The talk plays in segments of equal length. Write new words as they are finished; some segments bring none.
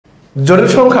জটিল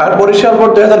সংখ্যার বরিশাল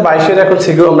বোর্ড 2022 এর এখন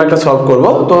সিকিউ আমরা একটা সলভ করব।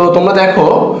 তো তোমরা দেখো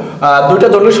দুইটা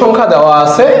জটিল সংখ্যা দেওয়া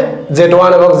আছে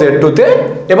Z1 এবং Z2 তে,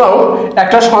 এবং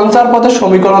একটা সঞ্চার পথের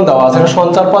সমীকরণ দেওয়া আছে, একটা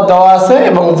সঞ্চার পথ দেওয়া আছে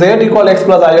এবং z = x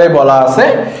 + i বলা আছে।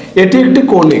 এটি একটি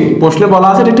কৌণিক, প্রশ্নে বলা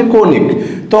আছে এটি একটি কৌণিক।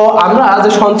 তো আমরা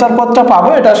যে সঞ্চার পথটা পাবো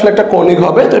এটা আসলে একটা কৌণিক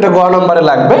হবে, তো এটা গ নম্বরে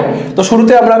লাগবে। তো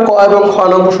শুরুতে আমরা ক এবং খ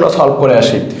নম্বর প্রশ্ন সলভ করে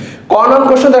আসি। ক নম্বর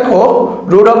প্রশ্ন দেখো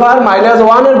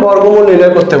 √(-1) এর বর্গমূল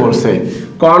নির্ণয় করতে বলছে।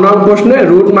 ক নম্বর প্রশ্নে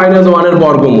 √-1 এর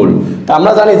বর্গমূল। তো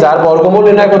আমরা জানি যার বর্গমূল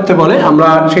নির্ণয় করতে বলে আমরা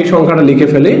সেই সংখ্যাটা লিখে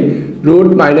ফেলি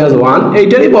 √-1,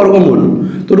 এইটারই বর্গমূল।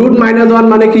 তো √-1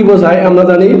 মানে কি বোঝায় আমরা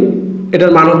জানি,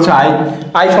 এটার মান হচ্ছে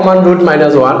i সমান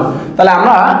 √-1। তাহলে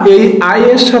আমরা এই i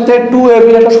এর সাথে 2ab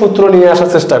এর একটা সূত্র নিয়ে আসার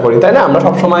চেষ্টা করি, তাই না? আমরা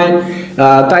সব সময়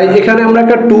তাই এখানে আমরা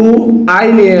একটা 2i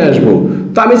নিয়ে আসব।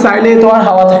 তো আমি চাইলেই তো আর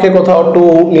হাওয়া থেকে কোথাও 2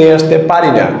 নিয়ে আসতে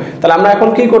পারি না। তাহলে আমরা এখন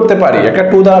কি করতে পারি, একটা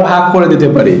 2 দ্বারা ভাগ করে দিতে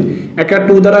পারি। একটা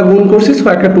 2 দ্বারা গুণ করছি, সো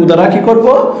একটা 2 দ্বারা কি করব,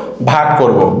 ভাগ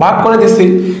করব। ভাগ করে দিছি।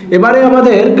 এবারে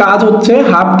আমাদের কাজ হচ্ছে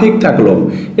হাফ ঠিক থাকলো,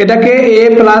 এটাকে a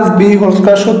 + b²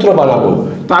 সূত্র বানাবো।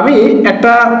 তো আমি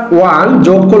একটা 1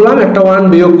 যোগ করলাম, একটা 1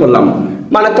 বিয়োগ করলাম,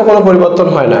 মানে তো কোনো পরিবর্তন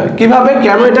হয় না। কিভাবে,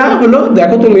 কেন এটা হলো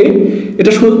দেখো তুমি,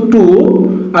 এটা শুধু 2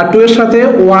 আর 2 এর সাথে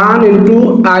 1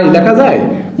 * i লেখা যায়।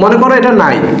 মনে করো এটা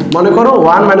নাই, মনে করো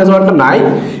 1 - 1টা নাই,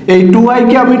 এই 2i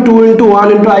কে আমি 2 * 1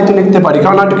 * i তে লিখতে পারি,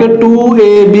 কারণ এটাকে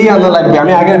 2ab আনা লাগবে।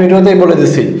 আমি আগের ভিডিওতেই বলে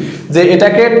দিছি যে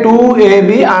এটাকে 2ab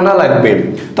আনা লাগবে।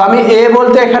 তো আমি a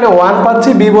বলতে এখানে 1 পাচ্ছি,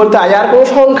 b বলতে i, আর কোনো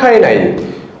সংখ্যাই নাই।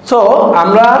 সো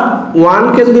আমরা 1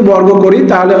 কে যদি বর্গ করি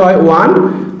তাহলে হয় 1,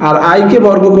 আর i কে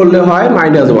বর্গ করলে হয়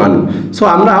 -1। সো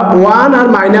আমরা 1 আর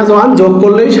 -1 যোগ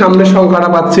করলেই সামনের সংখ্যাটা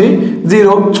পাচ্ছি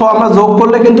 0। সো আমরা যোগ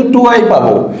করলে কিন্তু 2i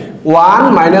পাবো। 1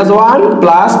 - 1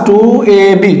 +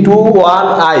 2ab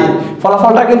 21i,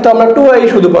 ফলাফলটা কিন্তু আমরা 2i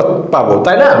শুধু পাবো,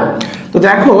 তাই না? তো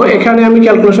দেখো এখানে আমি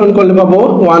ক্যালকুলেশন করলে পাবো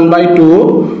 1/2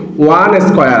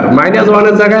 1² -1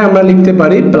 এর জায়গায় আমরা লিখতে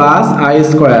পারি +i²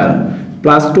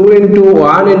 + 2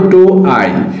 * 1 * i।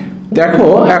 দেখো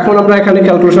এখন আমরা এখানে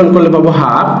ক্যালকুলেশন করলে পাবো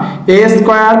হাফ a²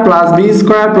 + b²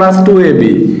 + 2ab।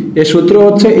 এর সূত্র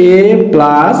হচ্ছে a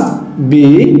 + b²,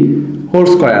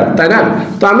 তাই না?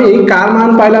 তো আমি কার মান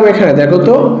পাইলাম এখানে দেখো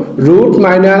তো,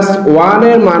 √-1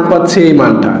 এর মান পাচ্ছি, এই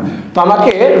মানটা। তো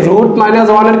আমাকে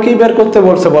 √-1 এর কি বের করতে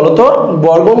বলছে বলো তো,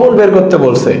 বর্গমূল বের করতে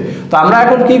বলছে। তো আমরা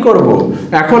এখন কি করব,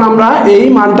 এখন আমরা এই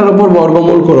মানটার উপর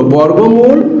বর্গমূল করব,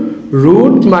 বর্গমূল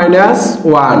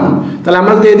 √-1। তাহলে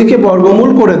আমরা যদি এদিকে বর্গমূল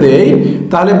করে দেই,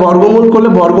 তাহলে বর্গমূল করলে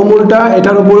বর্গমূলটা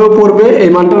এটার উপরেও পড়বে, এই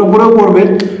মানটার উপরেও পড়বে।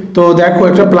 তো দেখো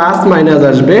একটা প্লাস মাইনাস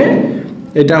আসবে,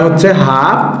 এটা হচ্ছে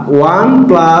হাফ 1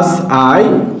 + i²।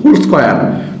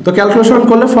 তো ক্যালকুলেশন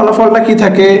করলে ফলাফলটা কি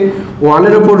থাকে, 1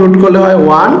 এর উপর রুট করলে হয়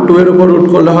 1, 2 এর উপর রুট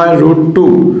করলে হয় √2,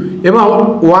 এবং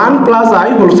 1 + i²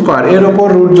 এর উপর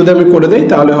রুট যদি আমি করে দেই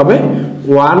তাহলে হবে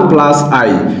 1 + i।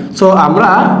 সো আমরা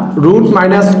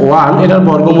 √-1 এটার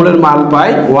বর্গমূলের মান পাই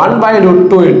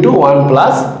 1/√2 * 1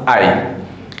 + i।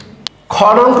 খ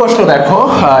নম্বর প্রশ্ন দেখো,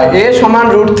 a সমান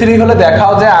 √3 হলে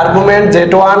দেখাও যে argument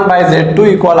Z1/Z2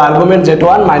 = argument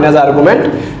Z1 - argument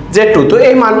Z2। তো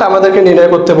এই মানটা আমাদেরকে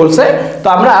নির্ণয় করতে বলছে। তো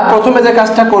আমরা প্রথমে যে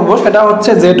কাজটা করব সেটা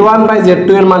হচ্ছে Z1/Z2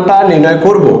 এর মানটা নির্ণয়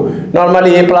করব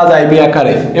নরমালি a + ib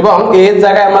আকারে, এবং a এর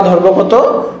জায়গায় আমরা ধরব কত,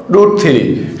 √3।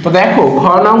 তো দেখো খ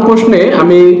নম্বর প্রশ্নে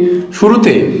আমি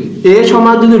শুরুতে a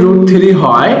সমান যদি √3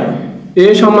 হয়, a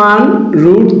সমান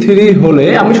 √3 হলে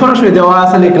আমি সরাসরি দেওয়া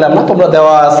আছে লিখলাম না, তোমরা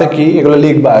দেওয়া আছে কি এগুলো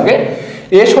লিখবা আগে।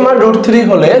 a সমান √3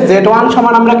 হলে Z1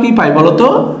 সমান আমরা কি পাই বলো তো,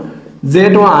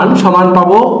 Z1 সমান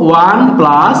পাবো 1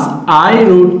 +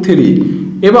 i√3,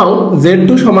 এবং Z2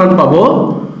 সমান পাবো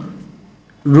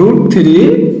 √3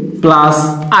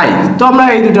 + i। তো আমরা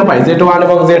এই দুটো পাই, Z1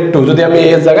 এবং Z2, যদি আমি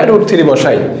এর জায়গায় √3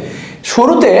 বসাই।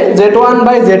 শুরুতে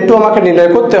Z1/Z2 আমাকে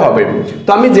নির্ণয় করতে হবে। তো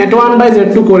আমি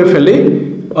Z1/Z2 করে ফেলি,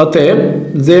 অতএব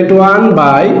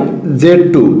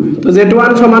Z1/Z2। তো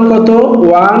Z1 সমান কত,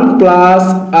 1 +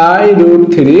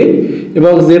 i√3,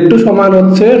 এবং Z2 সমান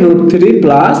হচ্ছে √3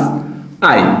 +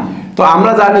 i। তো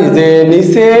আমরা জানি যে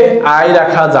নিচে i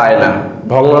রাখা যায় না,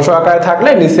 ভগ্নাংশ আকারে থাকলে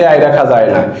নিচে i রাখা যায়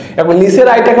না। এখন নিচের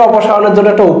iটাকে অপসারণের জন্য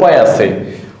একটা উপায় আছে।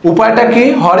 উপায়টা কি,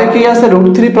 হরে কি আছে,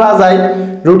 √3 + i।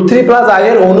 √3 + i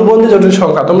এর অনুবন্ধী জটিল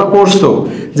সংখ্যা তোমরা পড়ছো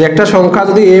যে একটা সংখ্যা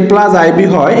যদি a + ib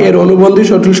হয়, এর অনুবন্ধী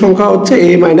জটিল সংখ্যা হচ্ছে a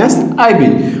 - ib,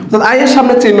 অর্থাৎ i এর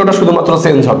সামনে চিহ্নটা শুধুমাত্র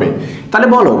চেঞ্জ হবে। তাহলে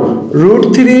বলো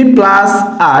 √3 +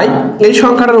 i এই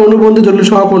সংখ্যাটার অনুবন্ধী জটিল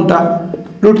সংখ্যা কোনটা,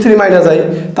 √3 - i।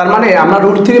 তার মানে আমরা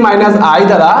 √3 - i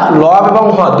দ্বারা লব এবং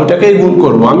হর দুটাকেই গুণ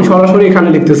করব। আমি সরাসরি এখানে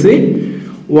লিখতেছি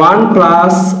 1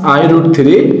 +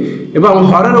 i√3, এবং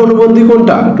হরের অনুবন্ধী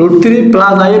কোনটা, √3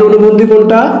 + i এর অনুবন্ধী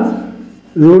কোনটা,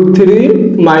 √3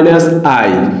 - i।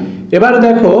 এবার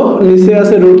দেখো নিচে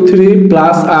আছে √3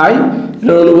 প্লাস আই,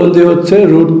 এর অনুবন্ধী হচ্ছে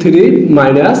 √3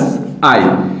 মাইনাস আই।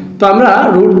 তো আমরা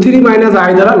 √3 মাইনাস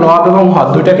আই দ্বারা লব এবং হর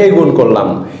দুইটাকেই গুণ করলাম।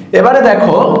 এবারে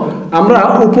দেখো আমরা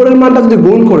উপরের মানটা যদি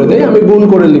গুণ করে দেই, আমি গুণ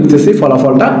করে লিখতেছি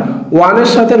ফলাফলটা। 1 এর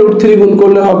সাথে √3 গুণ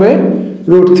করলে হবে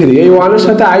 √3, এই 1 এর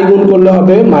সাথে আই গুণ করলে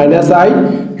হবে মাইনাস আই,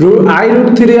 আই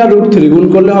 √3 আর √3 গুণ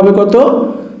করলে হবে কত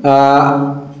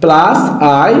প্লাস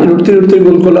আই, √3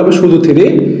 গুণ করলে হবে শুধু 3,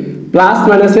 প্লাস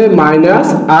মাইনাসে মাইনাস,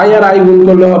 আই আর আই গুণ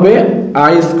করলে হবে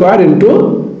আই স্কোয়ার ইন্টু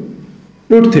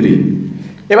 √3।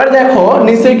 এবার দেখো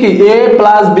নিচে কি a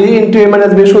plus b into a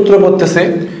minus b সূত্র করতেছে,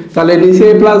 তাহলে নিচে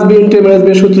a plus b into a minus b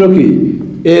সূত্র কি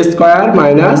a square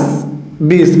minus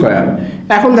b square.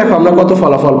 এখন দেখো আমরা কত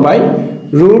ফলাফল পাই,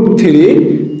 √3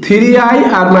 3i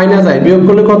আর মাইনাস i বিয়োগ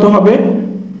করলে কত হবে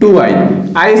 2i,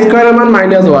 i স্কোয়ারের মান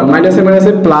 -1, মাইনাসে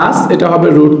মাইনাসে প্লাস, এটা হবে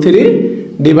 √3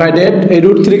 ডিভাইডেড এই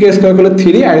 √3 কে স্কয়ার করলে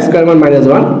 3, i স্কয়ার মান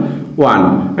 -1 1।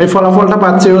 এই ফলাফলটা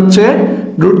পাচ্ছি হচ্ছে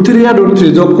 √3 আর √3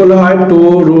 যোগ করলে হয়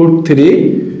 2√3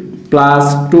 প্লাস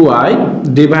 2i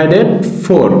ডিভাইডেড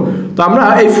 4। তো আমরা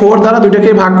এই 4 দ্বারা দুইটাকে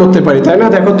ভাগ করতে পারি, তাই না?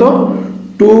 দেখো তো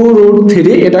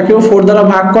 2√3 এটাকেও 4 দ্বারা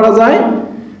ভাগ করা যায়,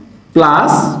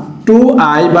 প্লাস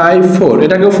 2i/4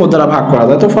 এটাকেও 4 দ্বারা ভাগ করা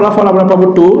যায়। তো ফলাফল আমরা পাবো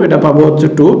 2, এটা পাবো হচ্ছে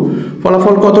 2।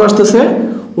 ফলাফল কত আসতেছে,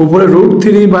 উপরে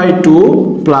 √3/2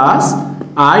 প্লাস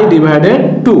i ডিভাইডেড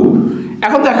 2।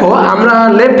 এখন দেখো আমরা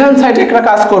লেফট হ্যান্ড সাইডে একটা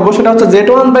কাজ করব, সেটা হচ্ছে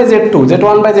z1/z2,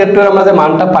 z1/z2 এর আমরা যে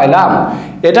মানটা পাইলাম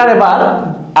এটার এবার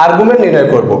আর্গুমেন্ট নির্ণয়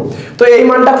করব। তো এই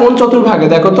মানটা কোন চতুর্ভাগে,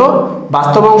 দেখো তো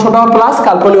বাস্তব অংশটাও প্লাস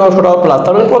কাল্পনিক অংশটাও প্লাস,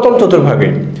 তার মানে প্রথম চতুর্ভাগে।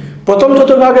 প্রথম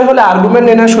চতুর্ভাগে হলে আর্গুমেন্ট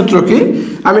নির্ণয়ের সূত্র কি,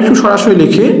 আমি একটু সরাসরি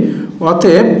লিখি।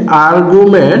 অতএব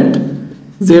আর্গুমেন্ট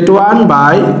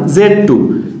z1/z2,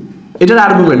 এটার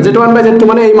আর্গুমেন্ট z1/z2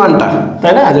 মানে এই মানটা,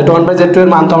 তাই না? z1/z2 এর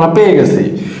মান তো আমরা পেয়ে গেছি।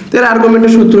 এর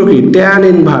আর্গুমেন্টের সূত্র কি, tan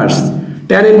ইনভার্স।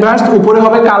 tan ইনভার্স উপরে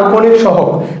হবে কাল্পনিক সহগ,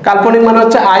 কাল্পনিক মানে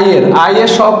হচ্ছে i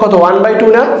এর সহগ কত 1/2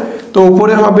 না, তো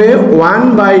উপরে হবে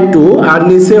 1/2 আর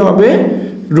নিচে হবে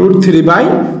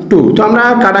 √3/2। তো আমরা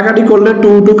কাটাকাটি করলে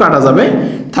 2 কাটা যাবে,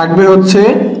 থাকবে হচ্ছে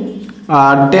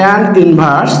tan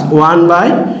ইনভার্স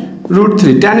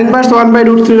 1/√3। tan ইনভার্স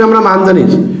 1/√3 আমরা মান জানি,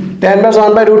 tan ইনভার্স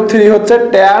 1/√3 হচ্ছে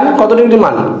tan কত ডিগ্রি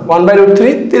মান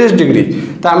 1/√3 30 ডিগ্রি,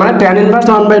 তার মানে tan ইনভার্স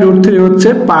 1/√3 হচ্ছে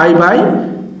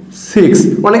π/6।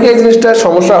 অনেকে এই জিনিসটার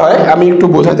সমস্যা হয়, আমি একটু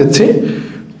বোঝা দিচ্ছি।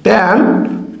 tan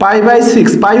π/6,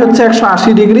 পাই হচ্ছে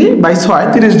 180 ডিগ্রি বাই 6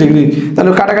 30 ডিগ্রি, তাহলে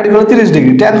কাটাকাটি করলে 30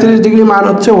 ডিগ্রি, tan 30 ডিগ্রি মান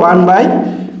হচ্ছে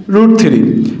 1/√3।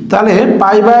 তাহলে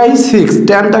π/6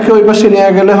 tanটাকে ওই পাশে নিয়ে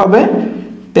গেলে হবে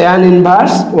tan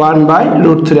ইনভার্স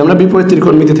 1/√3। আমরা বিপরীত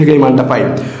ত্রিকোণমিতি থেকে এই মানটা পাই,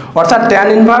 অর্থাৎ tan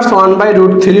ইনভার্স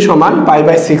 1/√3 সমান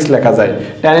π/6 লেখা যায়।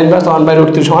 tan ইনভার্স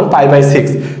 1/√3 সমান π/6।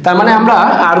 তার মানে আমরা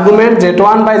আর্গুমেন্ট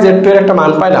z1/z2 এর একটা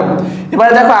মান পাইলাম।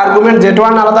 এবারে দেখো আর্গুমেন্ট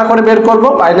z1 আলাদা করে বের করব,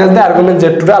 মাইনাস দিয়ে আর্গুমেন্ট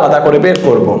z2 আলাদা করে বের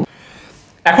করব।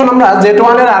 এখন আমরা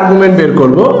z1 এর আর্গুমেন্ট বের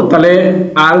করব, তাহলে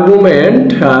আর্গুমেন্ট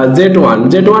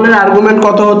z1 এর আর্গুমেন্ট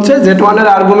কত হচ্ছে, z1 এর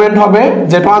আর্গুমেন্ট হবে,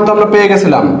 z1 তো আমরা পেয়ে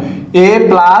গেছিলাম a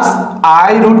প্লাস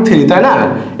i√3, তাই না?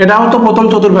 এটাও তো প্রথম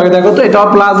চতুর্ভাগে, দেখো তো এটাও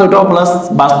প্লাস ওটাও প্লাস,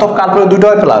 বাস্তব কাল্পনিক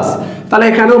দুটোই প্লাস, তাহলে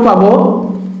এখানেও পাবো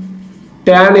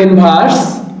tan ইনভার্স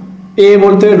a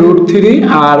বলতে √3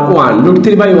 আর 1,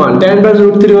 √3/1, tan ইনভার্স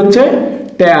 √3 হচ্ছে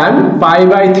tan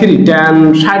π/3, tan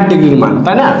 60 ডিগ্রির মান,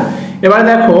 তাই না? এবারে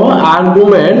দেখো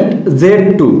আর্গুমেন্ট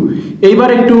z2, এইবার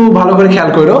একটু ভালো করে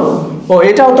খেয়াল করো, ও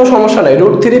এটাও তো সমস্যা নাই,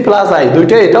 √3 প্লাস i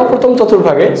দুইটাই, এটাও প্রথম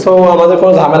চতুর্ভাগে, সো আমাদের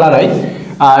কোনো ঝামেলা নাই।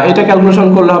 এটা ক্যালকুলেশন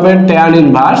করলে হবে tan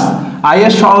ইনভার্স i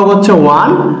এর সহগ হচ্ছে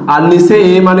 1 আর নিচে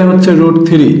a মানে হচ্ছে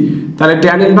 √3, তাহলে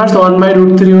tan ইনভার্স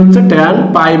 1/√3 হচ্ছে tan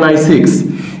π/6।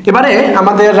 এবারে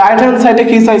আমাদের রাইট হ্যান্ড সাইডে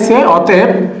কি চাইছে, অতএব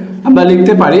আমরা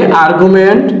লিখতে পারি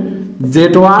argument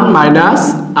z1 minus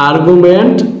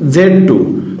argument z2।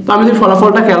 তো আমি যদি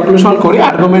ফলাফলটা ক্যালকুলেশন করি,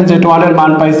 আর্গুমেন্ট z1 এর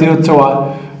মান পাইছি হচ্ছে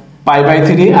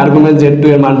π/3, আর্গুমেন্ট z2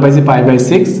 এর মান পাইছি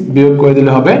π/6, বিয়োগ করে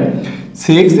দিলে হবে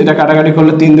 6, এটা কাটাকাটি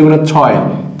করলে 3 2 6,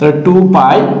 তাহলে 2π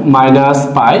মাইনাস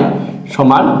π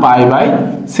সমান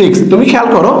π/6। তুমি খেয়াল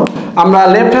করো আমরা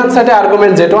লেফট হ্যান্ড সাইডে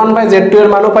আর্গুমেন্ট z1/z2 এর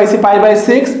মানও পাইছি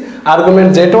π/6, argument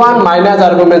z1 minus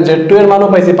argument z2 এর মানও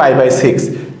পাইছি π/6।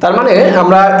 তার মানে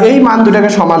আমরা এই মান দুটাকে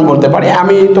সমান বলতে পারি।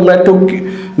 আমি তোমরা একটু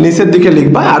নিচের দিকে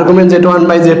লিখবা আর্গুমেন্ট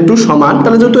z1/z2 সমান,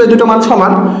 তাহলে যেহেতু এই দুটো মান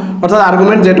সমান, অর্থাৎ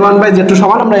আর্গুমেন্ট z1/z2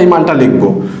 সমান, আমরা এই মানটা লিখব।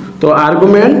 তো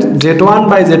আর্গুমেন্ট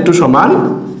z1/z2 সমান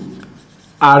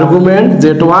argument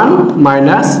z1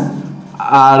 minus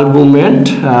argument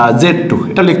z2,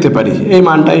 এটা লিখতে পারি। এই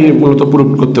মানটাই মূলত প্রুফ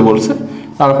করতে বলছে,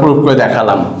 আমরা প্রুফ করে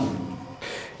দেখালাম।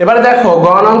 এবারে দেখো গ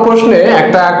নং প্রশ্নে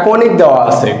একটা কণিক দেওয়া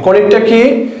আছে, কণিকটা কি,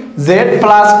 Z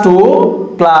plus two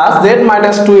plus Z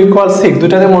minus two equal 6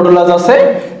 দুইটাতে মডুলাস আছে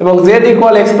এবং Z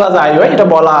equal x plus I Y এটা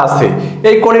বলা আছে।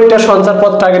 এই কনিকটা সঞ্চার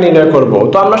পথটাকে নির্ণয় করব।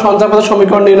 তো আমরা সঞ্চার পথের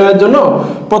সমীকরণ নির্ণয়ের জন্য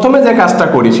প্রথমে যে কাজটা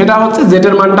করি সেটা হচ্ছে জেড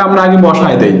এর মানটা আমরা আগে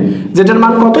বসাই দেই। জেড এর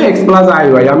মান কত? X plus I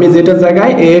Y. আমি জেড এর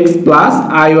জায়গায় এক্স প্লাস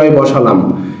আই ওয়াই বসালাম,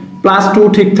 প্লাস টু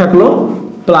ঠিক থাকলো,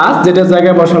 প্লাস জেড এর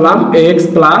জায়গায় বসালাম x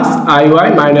plus I Y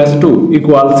minus two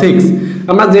equal 6।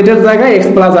 আমরা জেড এর জায়গায় এক্স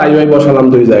প্লাস আই ওয়াই বসালাম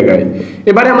দুই জায়গায়।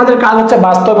 এবারে আমাদের কাজ হচ্ছে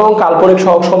বাস্তব এবং কাল্পনিক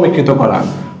সহগ সমীকৃত করা।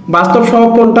 বাস্তব সহগ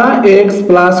কোনটা? X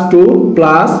plus two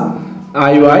plus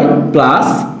I Y plus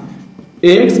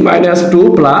x minus two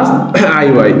plus I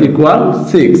Y equal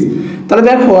 6। তাহলে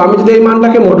দেখো আমি যদি এই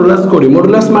মানটাকে মডুলাস করি,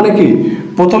 মডুলাস মানে কি?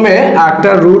 প্রথমে একটা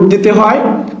রুট দিতে হয়,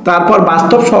 তারপর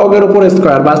বাস্তব সহগের উপর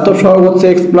স্কয়ার। বাস্তব সহগ হচ্ছে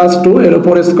এক্স প্লাস টু এর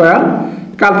উপর স্কয়ার,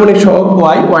 কাল্পনিক সহগ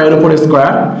ওয়াই ওয়াই এর উপর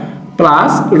square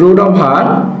plus root over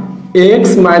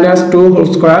x minus two whole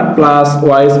square plus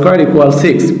Y square equal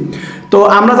 6। তো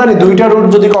আমরা জানি দুইটা রুট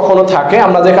যদি কখনো থাকে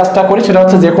আমরা যে কাজটা করি সেটা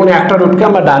হচ্ছে যে কোনো একটা রুটকে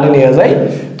আমরা ডানে নিয়ে যাই।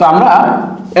 তো আমরা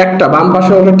একটা বাম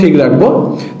পাশে ওটা ঠিক রাখবো,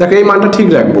 দেখো এই মানটা ঠিক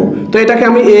রাখবো। তো এটাকে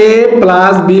আমি এ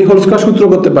প্লাস বি হোল স্কয়ার সূত্র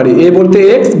করতে পারি। এ বলতে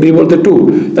এক্স, বি বলতে টু,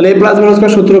 তাহলে এ প্লাস বি হোল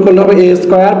স্কয়ার সূত্র করলে হবে এ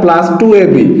square plus two A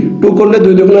B. Two করলে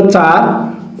 2 দুগুণে 4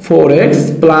 4x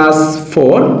প্লাস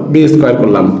 4 বি স্কয়ার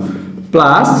করলাম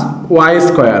প্লাস ওয়াই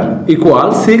স্কয়ার ইকুয়াল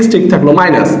 6 ঠিক থাকলো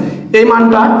মাইনাস এই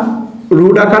মানটা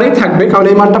রুট আকারেই থাকবে, কারণ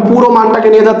এই মানটা পুরো মানটাকে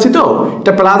নিয়ে যাচ্ছি, তো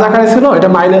এটা প্লাস আকারে ছিল এটা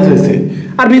মাইনাস হয়েছে।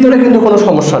 আর ভিতরে কিন্তু কোনো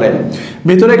সমস্যা নেই,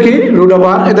 ভিতরে কি রুট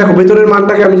ওভার, এই দেখো ভিতরের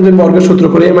মানটাকে আমি যদি বর্গের সূত্র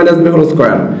করি a minus b whole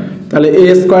square, তাহলে a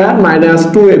square minus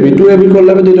 2ab, 2ab করলে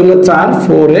হবে 2 দুগুণে 4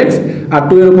 4x আর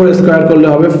 2 এর উপর স্কয়ার করলে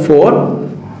হবে 4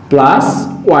 প্লাস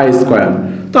y স্কয়ার।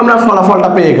 তো আমরা ফলাফলটা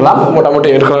পেয়ে গেলাম, মোটামুটি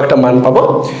এরকম একটা মান পাবো।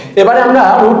 এবারে আমরা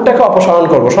রুটটাকে অপসারণ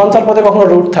করব। সঞ্চার পথে কখনো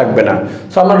রুট থাকবে না,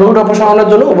 তো আমরা রুট অপসারণের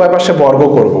জন্য উভয় পাশে বর্গ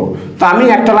করব। তো আমি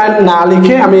একটা লাইন না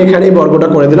লিখে আমি এখানেই বর্গটা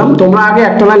করে দিলাম, তোমরা আগে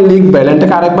একটা লাইন লিখবে,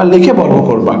 লাইনটাকে আরেকবার লিখে বর্গ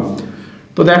করবা।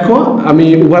 তো দেখো আমি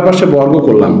উভয় পাশে বর্গ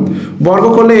করলাম, বর্গ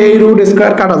করলে এই রুট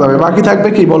স্কয়ার কাটা যাবে, বাকি থাকবে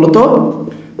কি বলো তো?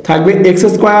 থাকবে x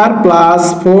square plus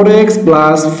 4x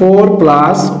plus 4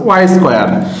 plus Y square.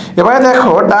 এবারে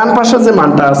দেখো ডান পাশের যে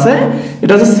মানটা আছে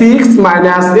এটা হচ্ছে 6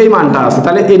 মাইনাস এই মানটা আছে,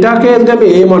 তাহলে এটাকে যদি আমি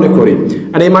a মনে করি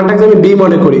আর এই মানটাকে যদি আমি b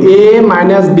মনে করি, a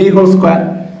minus b whole square,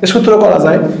 এর সূত্র করা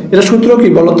যায়। এটা সূত্র কি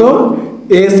বলো তো?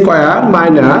 a square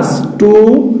minus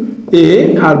 2a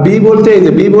R b বলতে এই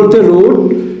যে b বলতে root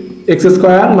x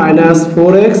square minus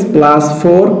 4x plus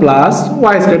 4 plus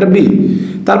Y square, এটা b।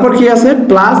 তারপর কি আছে?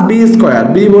 প্লাস বি স্কয়ার,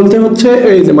 বি বলতে হচ্ছে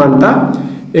এই যে মানটা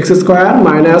x square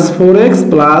minus 4x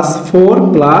plus 4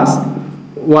 plus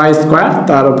Y square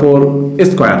তার উপর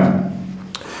স্কয়ার।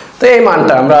 তো এই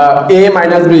মানটা আমরা a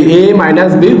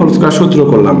minus b whole square সূত্র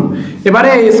করলাম। এবারে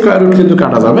এই স্কয়ার রুট কিন্তু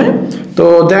কাটা যাবে। তো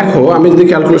দেখো আমি যদি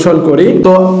ক্যালকুলেশন করি,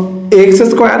 তো এক্স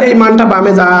স্কয়ার এই মানটা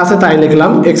বামে যা আছে তাই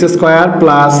লিখলাম, x square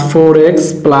plus 4x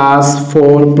plus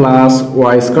 4 plus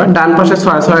Y square, ডান পাশে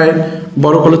 6 6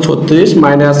 বড় হলো 36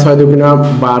 মাইনাস 6 দুগুণা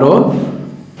 12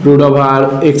 root over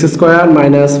x square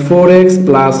minus 4x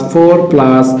plus 4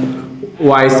 plus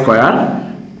Y square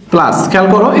plus, খেয়াল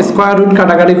করো স্কয়ার রুট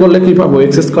কাটাকাটি করলে কি পাবো?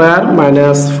 X square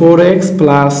minus 4x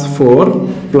plus 4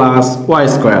 plus Y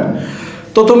square.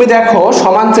 তো তুমি দেখো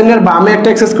সমান চিহ্নের বামে একটা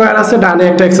এক্স স্কয়ার আছে, ডানে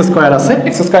একটা এক্স স্কয়ার আছে,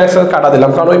 এক্স স্কয়ার কাটা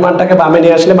দিলাম কারণ ওই মানটাকে বামে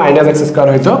নিয়ে আসলে মাইনাস এক্স স্কয়ার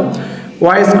হইতো।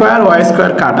 ওয়াই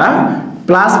স্কয়ার কাটা,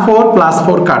 প্লাস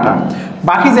 4 কাটা,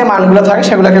 বাকি যে মানগুলো থাকে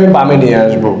সেগুলোকে আমি বামে নিয়ে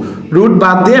আসবো, রুট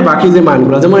বাদ দিয়ে বাকি যে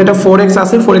মানগুলো, যেমন এটা 4x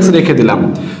আছে 4x রেখে দিলাম,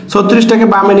 36টাকে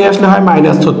বামে নিয়ে আসলে হয়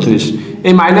মাইনাস 36,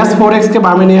 এই মাইনাস 4x কে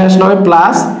বামে নিয়ে আসলে হবে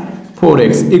plus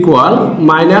 4x equal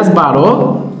minus 12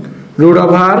 root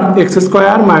over x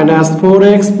square minus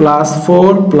 4x plus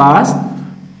 4 plus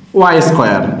Y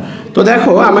square. তো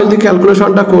দেখো আমি যদি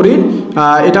ক্যালকুলেশনটা করি,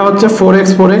 এটা হচ্ছে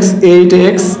 4x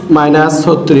 8x minus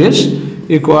 36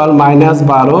 equal minus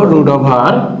 12 root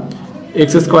over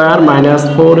x square minus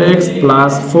 4x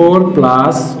plus 4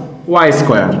 plus Y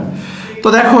square. তো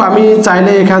দেখো আমি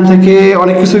চাইলে এখান থেকে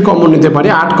অনেক কিছুই কমন নিতে পারি,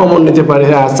 8 কমন নিতে পারি,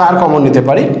 4 কমন নিতে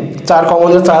পারি, 4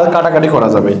 কমনে 4 কাটাকাটি করা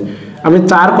যাবে। আমি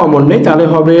 4 কমন নেই, তাহলে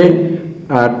হবে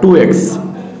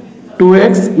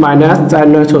 2x minus 4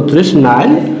 9 36 9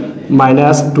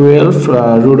 minus 12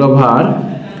 root over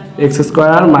x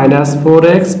square minus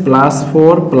 4x plus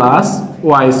 4 plus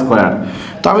Y square.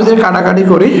 তো আমি যদি কাটাকাটি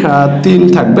করি 3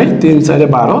 থাকবে, 3 4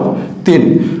 12 3।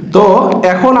 তো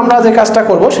এখন আমরা যে কাজটা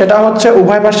করব সেটা হচ্ছে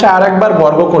উভয় পাশে আরেকবার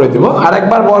বর্গ করে দিব,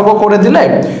 আরেকবার বর্গ করে দিলে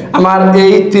আমার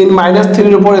এই 3 মাইনাস 3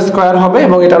 এর উপর স্কয়ার হবে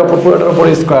এবং এটার উপর পুরোটার উপর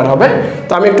স্কয়ার হবে।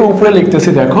 তো আমি একটু উপরে লিখতেছি,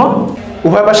 দেখো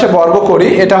উভয় পাশে বর্গ করি,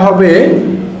 এটা হবে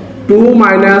 2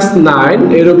 মাইনাস 9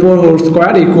 এর উপর হোল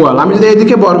স্কয়ার ইকুয়াল, আমি যদি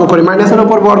এদিকে বর্গ করি মাইনাসের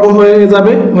উপর বর্গ হয়ে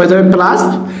যাবে প্লাস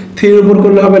 3 এর উপর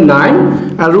করলে হবে 9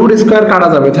 আর রুট স্কয়ার কাটা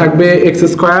যাবে, থাকবে x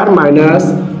square minus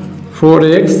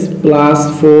 4x plus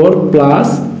 4 plus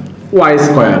y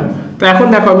square. তো এখন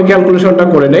দেখো আমি ক্যালকুলেশনটা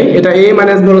করে নেই, এটা a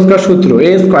minus b whole square সূত্র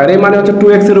a স্কয়ার, a মানে হচ্ছে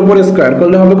 2x এর উপর স্কয়ার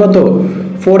করলে হবে কত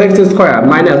 4x স্কয়ার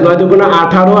মাইনাস 9 দুগুণ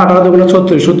 18 18 দুগুণ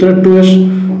 36 সূত্রের 2 এর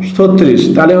 36,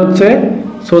 তাহলে হচ্ছে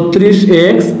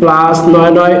 36x প্লাস 9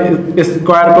 9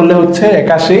 স্কয়ার করলে হচ্ছে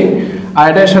 81 আর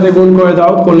এটার সাথে গুণ করে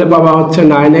দাও করলে পাবা হচ্ছে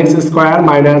 9x square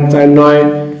minus 4 9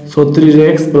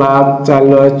 36x plus 4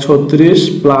 9 36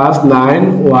 plus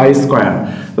 9y square.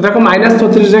 তো দেখো মাইনাস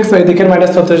 36x এই দিকের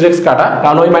মাইনাস 36x কাটা,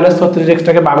 কারণ ওই মাইনাস 36x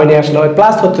টাকে বামে নিয়ে আসলে হয়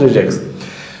প্লাস 36x।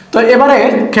 তো এবারে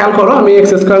খেয়াল করো আমি x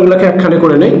স্কয়ার গুলোকে একখানে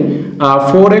করে নেই,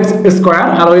 4x স্কয়ার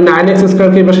আর ওই 9x স্কয়ার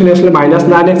কে এই পাশে নিয়ে আসলে minus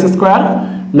 9x square,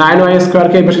 9y square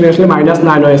কে এই পাশে নিয়ে আসলে মাইনাস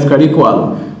 9y স্কয়ার ইকুয়াল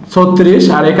 36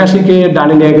 আর 81 কে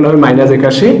ডানে নিয়ে গেলে হবে মাইনাস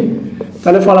 81,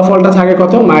 তাহলে ফলাফলটা থাকে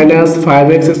কত minus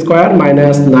 5x square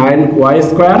minus 9y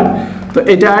square. তো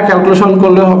এটা ক্যালকুলেশন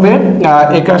করলে হবে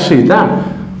 81 না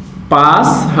 5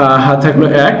 হাত থাকলো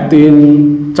 1 3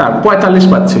 4 45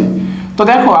 পাচ্ছি। তো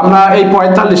দেখো আমরা এই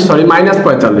 45 সরি মাইনাস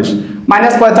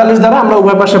 45 দ্বারা আমরা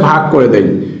উভয় পাশে ভাগ করে দেই,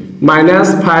 মাইনাস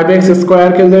 5x স্কয়ার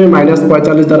কে যদি আমি মাইনাস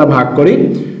 45 দ্বারা ভাগ করি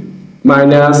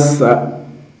মাইনাস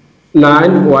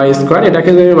 9y স্কয়ার, এটাকে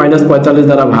যদি আমি মাইনাস 45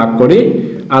 দ্বারা ভাগ করি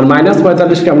আর মাইনাস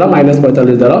 45 কে আমরা মাইনাস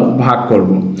 45 দ্বারা ভাগ করব।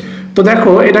 তো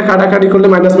দেখো এটা কাটাকাটি করলে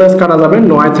মাইনাস মাইনাস কাটা যাবে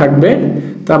 9 থাকবে,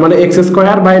 তার মানে x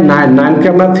স্কয়ার বাই 9 কে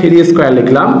আমরা 3 স্কয়ার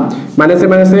লিখলাম, মাইনাসে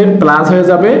মাইনাসে প্লাস হয়ে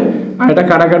যাবে আর এটা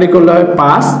কাটাকাটি করলে হয়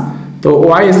 5। তো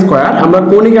y স্কয়ার আমরা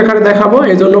কৌণিক আকারে দেখাবো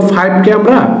এজন্য 5 কে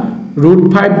আমরা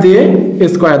 √5 দিয়ে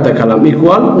স্কয়ার দেখালাম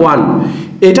ইকুয়াল 1।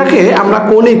 এটাকে আমরা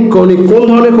কৌণিক কোন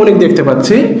ধরনের কৌণিক দেখতে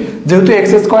পাচ্ছি, যেহেতু x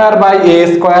square by a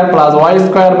square plus y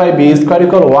square by b square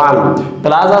equal 1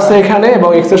 plus আছে এখানে এবং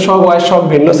x এর সহগ y এর সহগ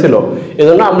ভিন্ন ছিল,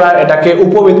 এজন্য আমরা এটাকে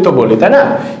উপবৃত্ত বলি, তাই না?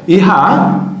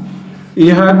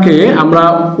 ইহাকে আমরা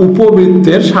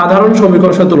উপবৃত্তের সাধারণ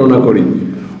সমীকরণের সাথে তুলনা করি।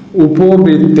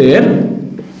 উপবৃত্তের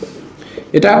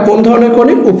এটা কোন ধরনের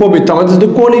কৌণিক? উপবৃত্ত, আমাদের যদি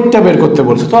কৌণিকটা বের করতে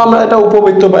বলছে তো আমরা এটা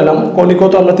উপবৃত্ত পেলাম, কৌণিকও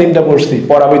তো আমরা তিনটা পড়ছি,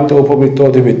 পরাবৃত্ত উপবৃত্ত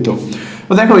অধিবৃত্ত।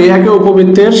 তো দেখো ইহাকে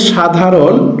উপবৃত্তের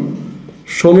সাধারণ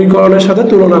সমীকরণের সাথে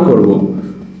তুলনা করব।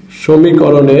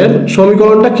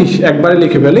 সমীকরণটা কি একবারে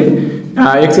লিখে ফেলি,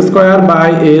 x square by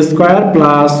a square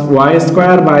plus y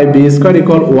square by b square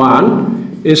equal 1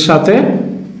 এর সাথে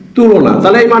তুলনা।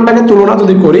 তাহলে এই মানটাকে তুলনা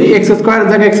যদি করি x স্কয়ার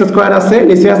জায়গায় x স্কয়ার আছে,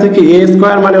 নিচে আছে কি a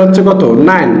স্কয়ার মানে হচ্ছে কত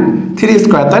 9 3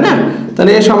 স্কয়ার, তাই না?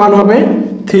 তাহলে a সমান হবে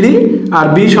 3 আর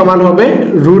b সমান হবে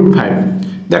 √5।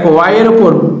 দেখো y এর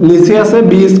উপর নিচে আছে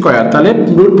b স্কয়ার, তাহলে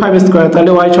 √5 স্কয়ার,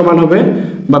 তাহলে y সমান হবে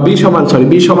বা b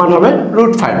সমান হবে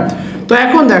 √5। তো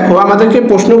এখন দেখো আমাদেরকে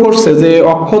প্রশ্ন করছে যে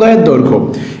অক্ষদ্বয়ের দৈর্ঘ্য,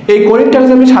 এই কৌণিকটাকে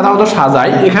যদি আমি সাধারণত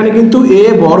সাজাই এখানে কিন্তু a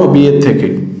বড় b এর থেকে,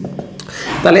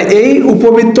 তাহলে এই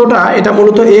উপবৃত্তটা এটা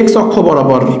মূলত x অক্ষ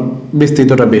বরাবর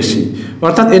বিস্তৃতটা বেশি,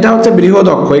 অর্থাৎ এটা হচ্ছে বৃহৎ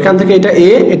অক্ষ, এখান থেকে এটা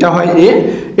a, এটা হয় a,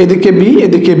 এদিকে b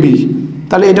এদিকে b,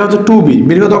 তাহলে এটা হচ্ছে 2b,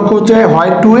 বৃহৎ অক্ষ হচ্ছে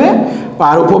হয় 2a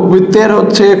আর উপবৃত্তের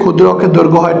হচ্ছে ক্ষুদ্র অক্ষের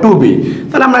দৈর্ঘ্য হয় 2b।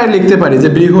 তাহলে আমরা লিখতে পারি যে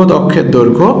বৃহৎ অক্ষের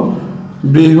দৈর্ঘ্য,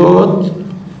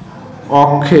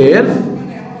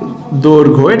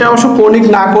 এটা অবশ্য কৌণিক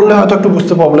না করলে হয়তো একটু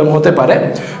বুঝতে প্রবলেম হতে পারে।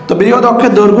 তো বৃহৎ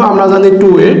অক্ষের দৈর্ঘ্য আমরা জানি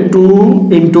 2a,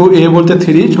 2 × a বলতে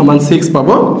 3 সমান 6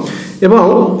 পাবো, এবং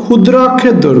ক্ষুদ্র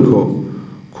অক্ষের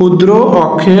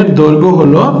দৈর্ঘ্য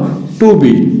হলো 2b,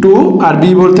 2 আর b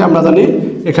বলতে আমরা জানি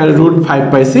এখানে √5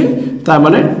 পাইছি, তার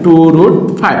মানে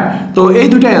 2√5। তো এই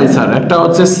দুটো অ্যান্সার, একটা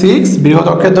হচ্ছে 6 বৃহৎ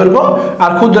অক্ষের দৈর্ঘ্য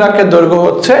আর ক্ষুদ্র অক্ষের দৈর্ঘ্য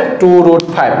হচ্ছে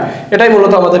 2√5। এটাই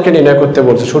মূলত আমাদেরকে নির্ণয় করতে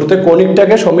বলছে। শুরুতে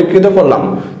কৌণিকটাকে সমীকৃত করলাম,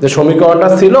 যে সমীকরণটা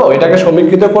ছিল এটাকে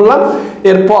সমীকৃত করলাম,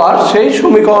 এরপর সেই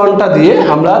সমীকরণটা দিয়ে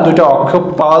আমরা দুটো অক্ষ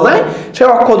পাওয়া যায়, সেই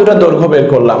অক্ষ দুটো দৈর্ঘ্য বের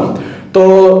করলাম। তো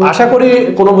আশা করি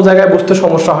কোনো জায়গায় বুঝতে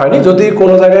সমস্যা হয়নি। যদি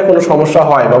কোনো জায়গায় কোনো সমস্যা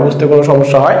হয় বা বুঝতে কোনো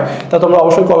সমস্যা হয় তা তোমরা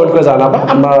অবশ্যই কমেন্ট করে জানাবা,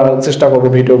 আমরা চেষ্টা করবো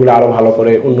ভিডিওগুলো আরো ভালো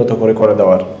করে উন্নত করে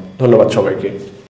দেওয়ার। ধন্যবাদ সবাইকে।